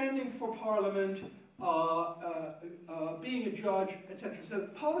standing for parliament, being a judge, etc. So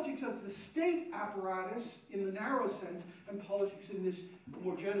politics as the state apparatus in the narrow sense, and politics in this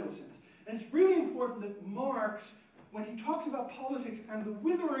more general sense. And it's really important that Marx, when he talks about politics and the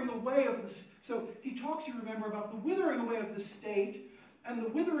withering away of the, so he talks, you remember, about the withering away of the state and the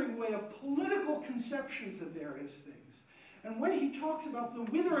withering away of political conceptions of various things. And when he talks about the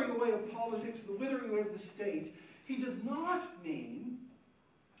withering away of politics, the withering away of the state, he does not mean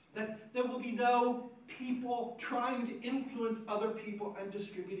that there will be no people trying to influence other people and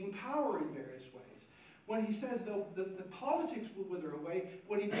distributing power in various ways. When he says the politics will wither away,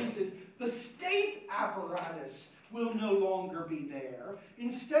 what he means is the state apparatus will no longer be there.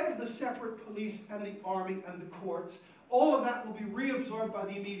 Instead of the separate police and the army and the courts, all of that will be reabsorbed by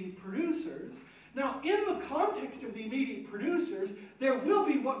the immediate producers. Now, in the context of the immediate producers, there will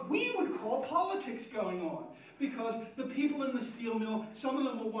be what we would call politics going on. Because the people in the steel mill, some of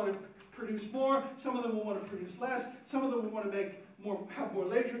them will want to produce more, some of them will want to produce less, some of them will want to have more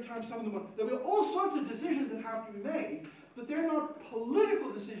leisure time, some of them will, there'll be all sorts of decisions that have to be made, but they're not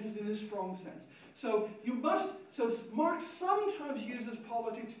political decisions in this strong sense. So Marx sometimes uses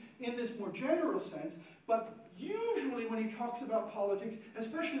politics in this more general sense, but usually when he talks about politics,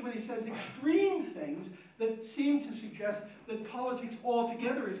 especially when he says extreme things that seem to suggest that politics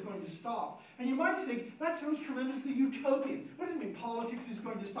altogether is going to stop. And you might think, that sounds tremendously utopian. What does it mean, politics is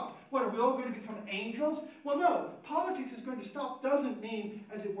going to stop? What, are we all going to become angels? Well, no. Politics is going to stop doesn't mean,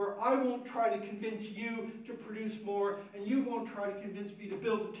 as it were, I won't try to convince you to produce more, and you won't try to convince me to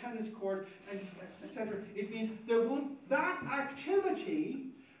build a tennis court, and etc. It means that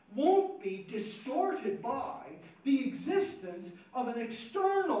activity won't be distorted by the existence of an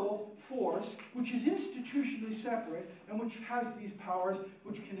external force which is institutionally separate and which has these powers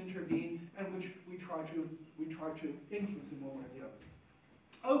which can intervene and which we try to influence in one way or the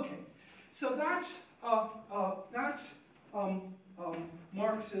other. Okay, so that's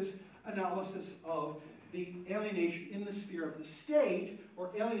Marx's analysis of the alienation in the sphere of the state, or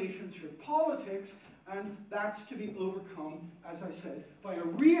alienation in the sphere of politics, And that's to be overcome, as I said, by a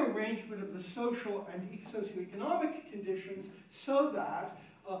rearrangement of the social and socioeconomic conditions so that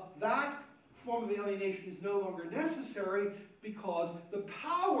that form of alienation is no longer necessary, because the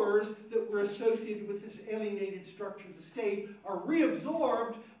powers that were associated with this alienated structure of the state are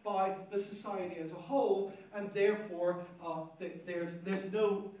reabsorbed by the society as a whole, and therefore there's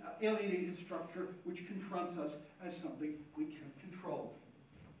no alienated structure which confronts us as something we can't control.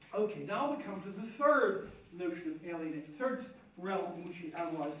 Okay, now we come to the third notion of alienation, third realm in which he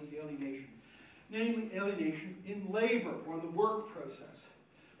analyzes the alienation, namely alienation in labor, or in the work process.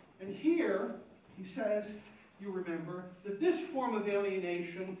 And here he says, you remember, that this form of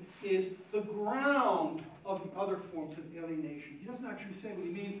alienation is the ground of the other forms of alienation. He doesn't actually say what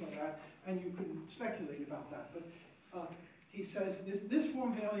he means by that, and you can speculate about that. But he says this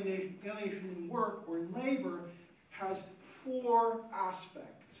form of alienation in work or in labor, has 4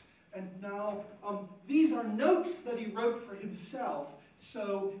 aspects. And now, these are notes that he wrote for himself,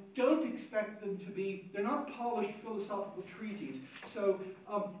 so don't expect them to be, they're not polished philosophical treatises. So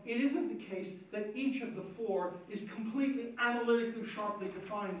it isn't the case that each of the 4 is completely analytically, sharply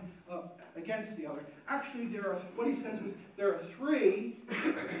defined against the other. Actually, what he says is there are 3,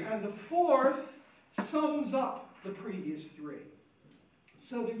 and the 4th sums up the previous 3.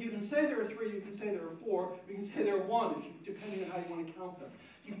 So that you can say there are 3, you can say there are 4, you can say there are 1, depending on how you want to count them.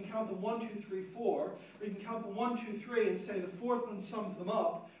 You can count them 1, 2, 3, 4, or you can count them 1, 2, 3 and say the 4th one sums them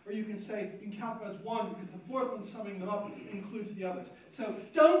up, or you can say you can count them as 1 because the 4th one summing them up includes the others. So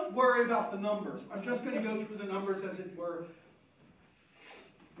don't worry about the numbers. I'm just going to go through the numbers, as it were,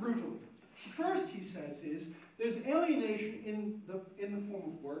 brutally. First, he says, is there's alienation in the form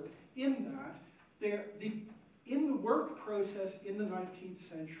of work, in that in the work process in the 19th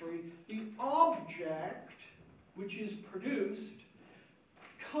century, the object which is produced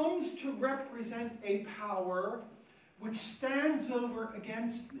comes to represent a power which stands over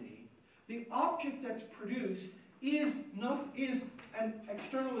against me. The object that's produced is an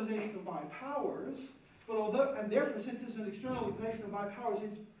externalization of my powers, and therefore, since it's an externalization of my powers,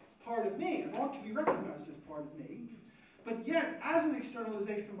 it's part of me, and ought to be recognized as part of me. But yet, as an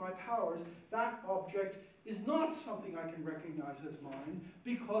externalization of my powers, that object is not something I can recognize as mine,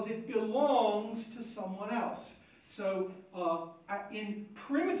 because it belongs to someone else. So in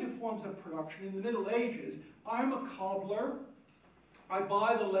primitive forms of production, in the Middle Ages, I'm a cobbler. I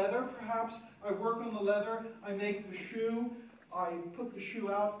buy the leather, perhaps. I work on the leather. I make the shoe. I put the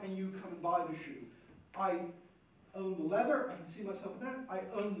shoe out, and you come and buy the shoe. I own the leather. I can see myself in that. I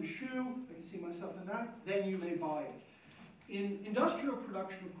own the shoe. I can see myself in that. Then you may buy it. In industrial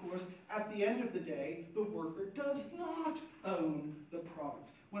production, of course, at the end of the day, the worker does not own the products.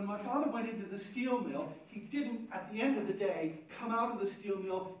 When my father went into the steel mill, he didn't, at the end of the day, come out of the steel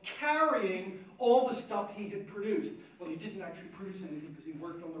mill carrying all the stuff he had produced. Well, he didn't actually produce anything because he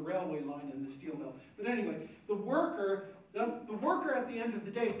worked on the railway line in the steel mill. But anyway, the worker at the end of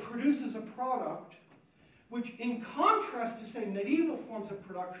the day produces a product which, in contrast to, say, medieval forms of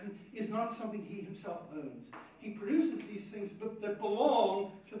production, is not something he himself owns. He produces these things that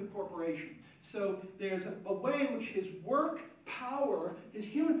belong to the corporation. So there's a way in which his work power, his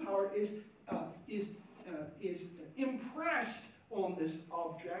human power, is impressed on this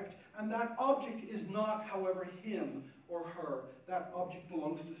object, and that object is not, however, him or her. That object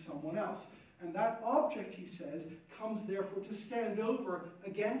belongs to someone else. And that object, he says, comes therefore to stand over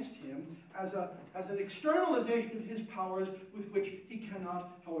against him as an externalization of his powers with which he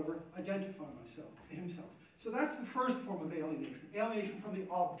cannot, however, identify himself. So that's the first form of alienation, alienation from the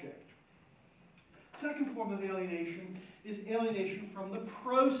object. Second form of alienation is alienation from the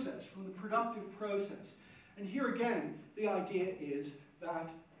process, from the productive process. And here again, the idea is that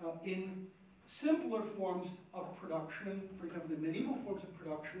in simpler forms of production, for example, in medieval forms of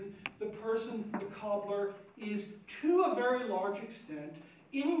production, the person, the cobbler, is to a very large extent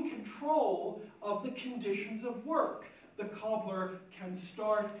in control of the conditions of work. The cobbler can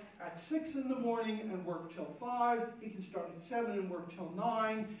start at 6 in the morning and work till 5. He can start at 7 and work till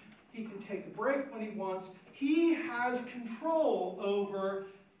 9. He can take a break when he wants. He has control over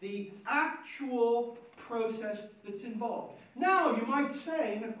the actual process that's involved. Now, you might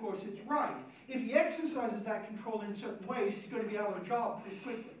say, and of course it's right, if he exercises that control in certain ways, he's going to be out of a job pretty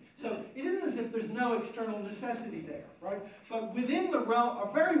quickly. So it isn't as if there's no external necessity there, right? But within the realm,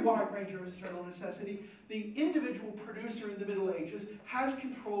 a very wide range of external necessity, the individual producer in the Middle Ages has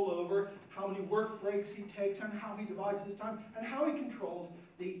control over how many work breaks he takes and how he divides his time and how he controls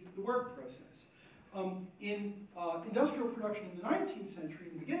the work process. In industrial production in the 19th century,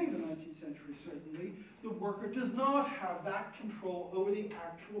 in the beginning of the 19th century certainly, the worker does not have that control over the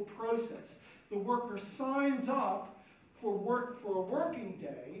actual process. the worker signs up for a working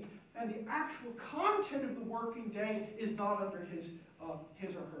day, and the actual content of the working day is not under his or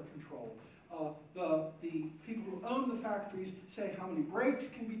her control. The people who own the factories say how many breaks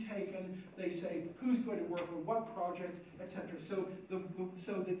can be taken, they say who's going to work on what projects, etc. So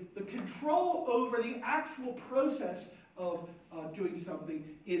the control over the actual process of doing something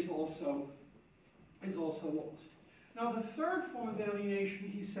is also lost. Now the third form of alienation,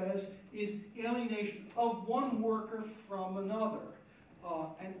 he says, is alienation of one worker from another.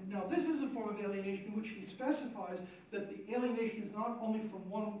 And now this is a form of alienation in which he specifies that the alienation is not only from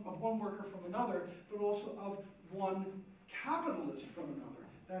one worker from another, but also of one capitalist from another.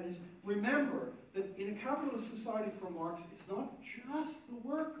 That is, remember that in a capitalist society for Marx, it's not just the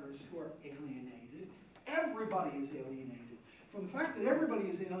workers who are alienated, everybody is alienated. From the fact that everybody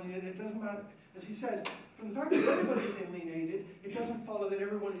is alienated, it doesn't matter, as he says, from the fact that everybody is alienated, it doesn't follow that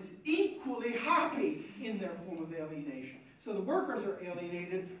everyone is equally happy in their form of alienation. So the workers are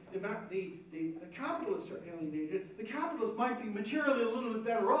alienated, the capitalists are alienated. The capitalists might be materially a little bit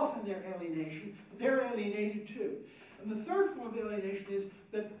better off in their alienation, but they're alienated too. And the third form of alienation is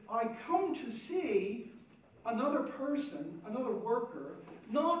that I come to see another person, another worker,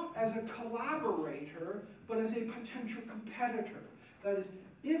 not as a collaborator, but as a potential competitor. That is,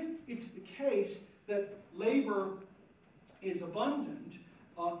 if it's the case that labor is abundant,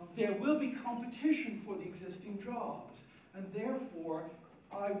 there will be competition for the existing jobs. And therefore,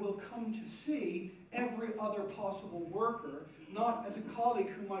 I will come to see every other possible worker, not as a colleague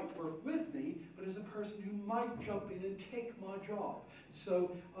who might work with me, but as a person who might jump in and take my job.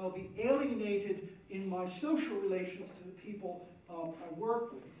 So I'll be alienated in my social relations to the people I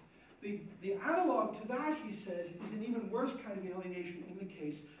work with. The analog to that, he says, is an even worse kind of alienation in the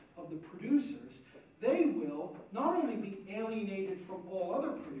case of the producers. They will not only be alienated from all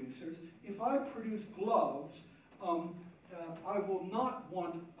other producers. If I produce gloves, I will not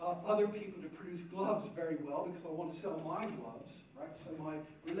want other people to produce gloves very well because I want to sell my gloves, right? So my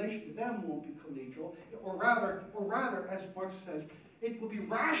relation to them won't be collegial, or rather, as Marx says, it will be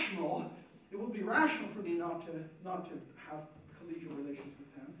rational. It will be rational for me not to have collegial relations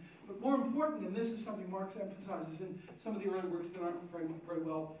with them. But more important, and this is something Marx emphasizes in some of the early works that aren't very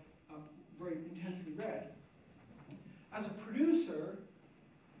intensely read. As a producer,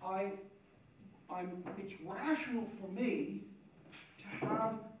 it's rational for me to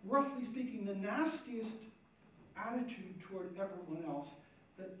have, roughly speaking, the nastiest attitude toward everyone else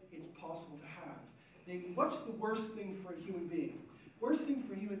that it's possible to have. Namely, what's the worst thing for a human being? Worst thing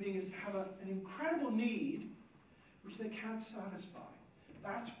for a human being is to have an incredible need which they can't satisfy.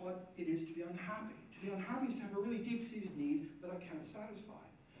 That's what it is to be unhappy. To be unhappy is to have a really deep-seated need that I can't satisfy.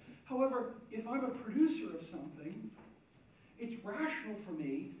 However, if I'm a producer of something, it's rational for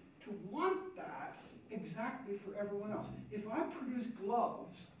me to want that exactly for everyone else. If I produce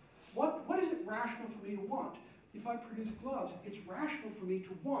gloves, what is it rational for me to want? If I produce gloves, it's rational for me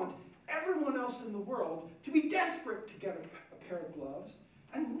to want everyone else in the world to be desperate to get a pair of gloves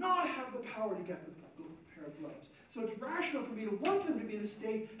and not have the power to get a pair of gloves. So it's rational for me to want them to be in a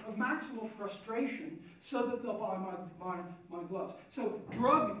state of maximal frustration so that they'll buy my gloves. So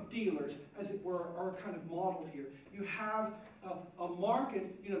drug dealers, as it were, are kind of modeled here. You have a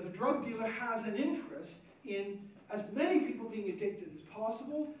market, the drug dealer has an interest in as many people being addicted as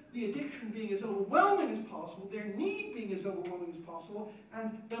possible, the addiction being as overwhelming as possible, their need being as overwhelming as possible,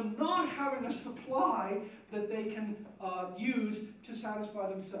 and them not having a supply that they can use to satisfy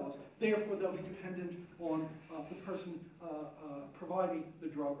themselves. Therefore, they'll be dependent on the person providing the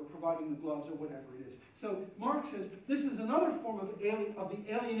drug or providing the gloves or whatever it is. So Marx says this is another form of the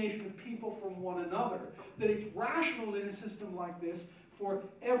alienation of people from one another, that it's rational in a system like this for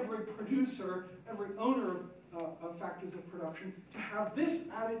every producer, every owner of factors of production to have this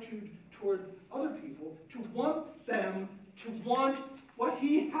attitude toward other people, to want them to want what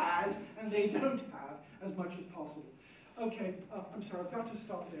he has and they don't have as much as possible. Okay, I'm sorry, I've got to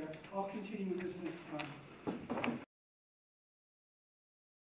stop there. I'll continue with this next time.